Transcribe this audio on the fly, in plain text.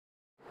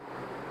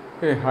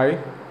Hey, hi,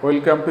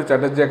 welcome to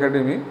Chatterjee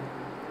Academy.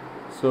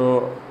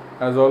 So,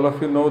 as all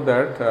of you know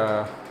that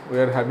we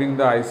are having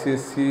the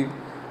ICSE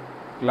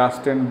class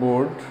 10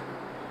 board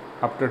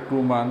after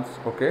 2 months,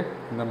 okay,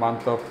 in the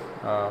month of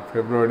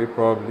February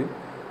probably.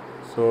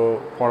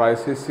 So, for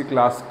ICSE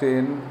class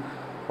 10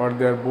 for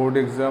their board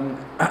exam,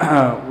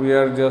 we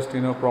are just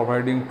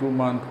providing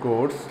 2-month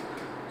course.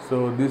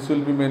 So, this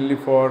will be mainly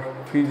for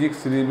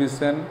physics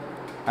revision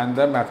and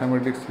the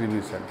mathematics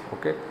revision,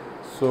 okay.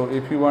 So,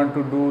 if you want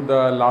to do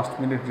the last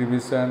minute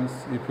revisions,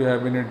 if you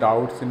have any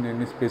doubts in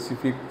any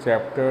specific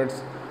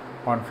chapters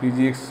on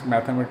physics,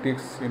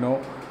 mathematics,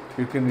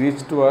 you can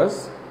reach to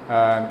us,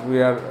 and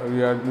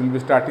will be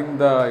starting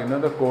the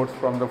the course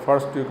from the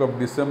first week of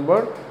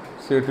December.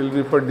 So, it will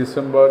be for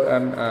December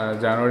and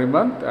January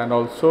month, and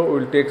also we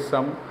will take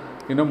some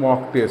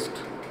mock test,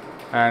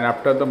 and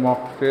after the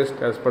mock test,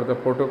 as per the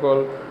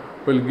protocol,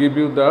 we will give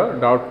you the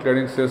doubt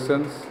clearing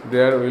sessions.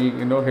 There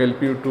will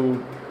help you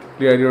to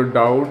clear your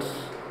doubts,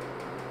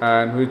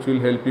 and which will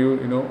help you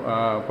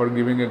for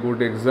giving a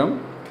good exam,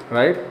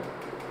 right?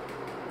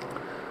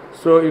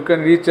 So you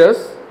can reach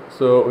us.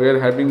 So we are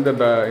having the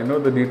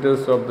the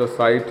details of the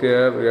site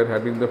here. We are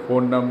having the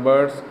phone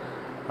numbers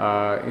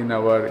in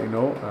our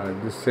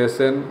this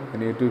session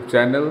in YouTube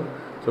channel.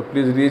 So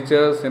please reach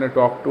us,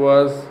 talk to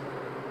us,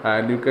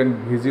 and you can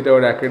visit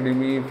our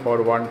academy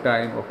for one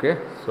time, okay?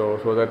 So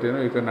that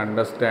you can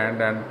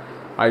understand, and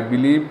I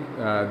believe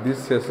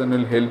this session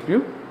will help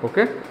you,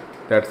 okay?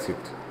 That's it.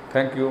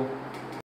 Thank you.